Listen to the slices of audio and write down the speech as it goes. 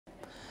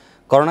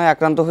করোনায়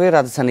আক্রান্ত হয়ে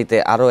রাজধানীতে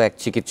আরও এক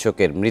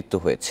চিকিৎসকের মৃত্যু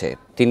হয়েছে।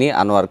 তিনি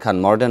আনোয়ার খান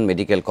মডার্ন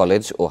মেডিকেল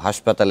কলেজ ও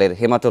হাসপাতালের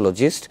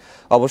হেমাটোলজিস্ট,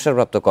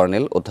 অবসরপ্রাপ্ত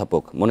কর্নেল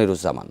অধ্যাপক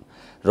মনিরুজ্জামান।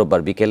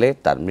 রোববার বিকেলে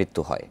তার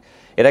মৃত্যু হয়।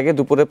 এর আগে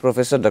দুপুরে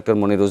প্রফেসর ডক্টর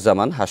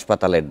মনিরুজ্জামান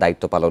হাসপাতালের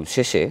দায়িত্ব পালন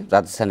শেষে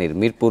রাজধানীর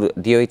মিরপুর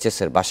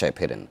ডিওএইচএসের বাসায়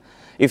ফেরেন।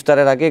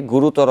 ইফতারের আগে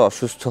গুরুতর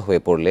অসুস্থ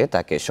হয়ে পড়লে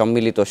তাকে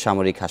সম্মিলিত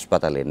সামরিক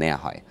হাসপাতালে নেওয়া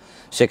হয়।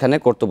 সেখানে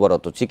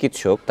কর্তব্যরত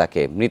চিকিৎসক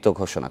তাকে মৃত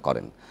ঘোষণা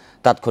করেন।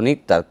 তাৎক্ষণিক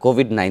তার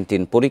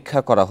কোভিড-19 পরীক্ষা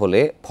করা হলে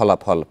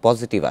ফলাফল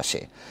পজিটিভ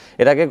আসে।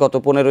 এর আগে গত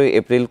 15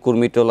 এপ্রিল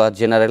কুর্মিটোলা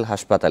জেনারেল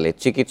হাসপাতালে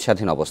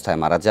চিকিৎসাধীন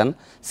অবস্থায় মারা যান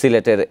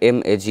সিলেটের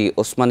এমএজি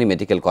ওসমানী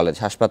মেডিকেল কলেজ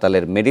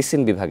হাসপাতালের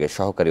মেডিসিন বিভাগের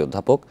সহকারী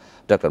অধ্যাপক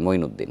ডক্টর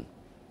মঈনুদ্দিন।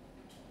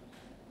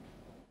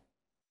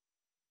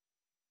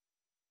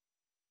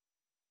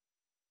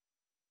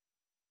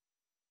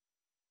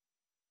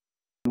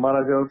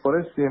 মারা যাওয়ার পরে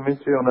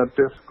সিএমএইচে ওনার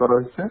টেস্ট করা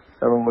হয়েছে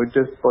এবং ওই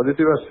টেস্ট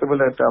পজিটিভ আসছে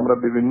বলে এটা আমরা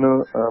বিভিন্ন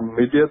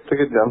মিডিয়া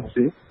থেকে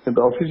জানছি, কিন্তু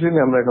অফিসিয়ালি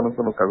আমরা এখনো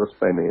কোনো কাগজ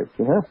পাই নাই।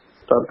 হ্যাঁ,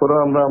 তারপরে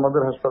আমরা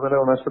আমাদের হাসপাতালে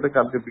ওনার সাথে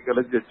কালকে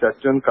বিকালে যে 4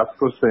 জন কাজ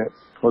করছে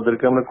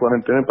ওদেরকে আমরা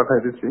কোয়ারেন্টাইনে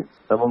পাঠিয়ে দিচ্ছি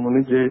এবং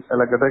উনি যে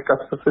এলাকাটায়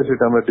কাজ করছে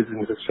সেটা আমরা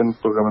ডিসইনফেকশন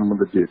প্রোগ্রামের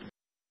মধ্যে দিয়েছি।